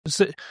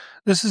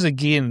This is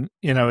again,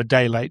 a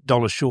day late,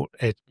 dollar short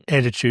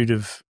attitude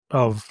of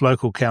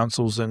local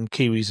councils and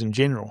Kiwis in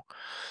general.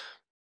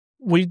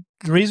 The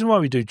reason why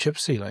we do chip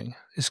sealing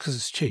is because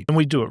it's cheap, and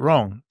we do it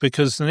wrong,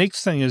 because the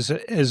next thing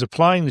is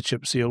applying the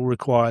chip seal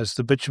requires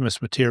the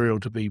bituminous material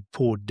to be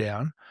poured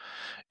down,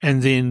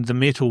 and then the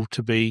metal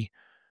to be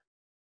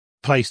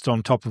placed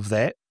on top of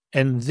that,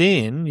 and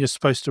then you're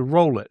supposed to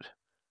roll it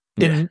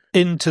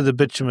into the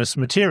bituminous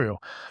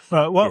material.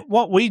 Right,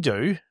 what we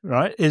do,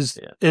 right, is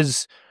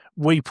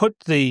we put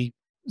the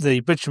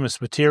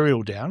bituminous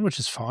material down, which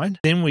is fine.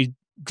 Then we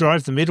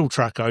drive the metal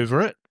truck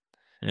over it,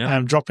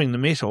 dropping the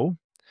metal,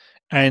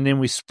 and then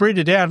we spread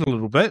it out a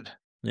little bit,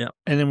 and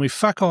then we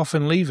fuck off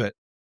and leave it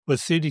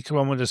with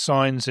 30-kilometre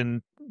signs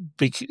and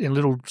big and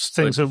little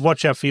things that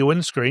watch out for your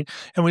windscreen,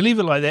 and we leave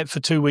it like that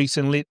for 2 weeks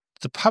and let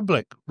the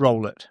public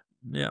roll it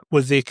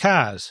with their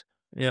cars,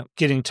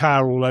 getting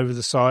tar all over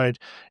the side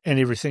and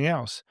everything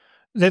else.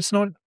 That's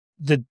not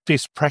the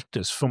best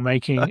practice for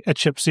making a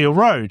chip seal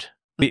road.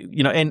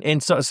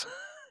 And so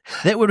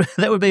that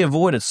would be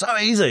avoided so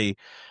easy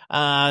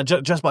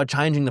just by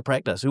changing the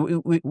practice.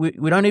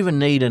 We don't even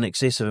need an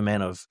excessive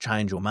amount of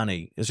change or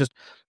money. It's just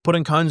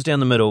putting cones down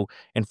the middle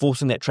and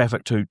forcing that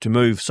traffic to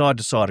move side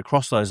to side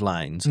across those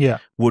lanes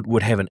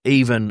would have an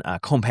even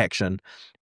compaction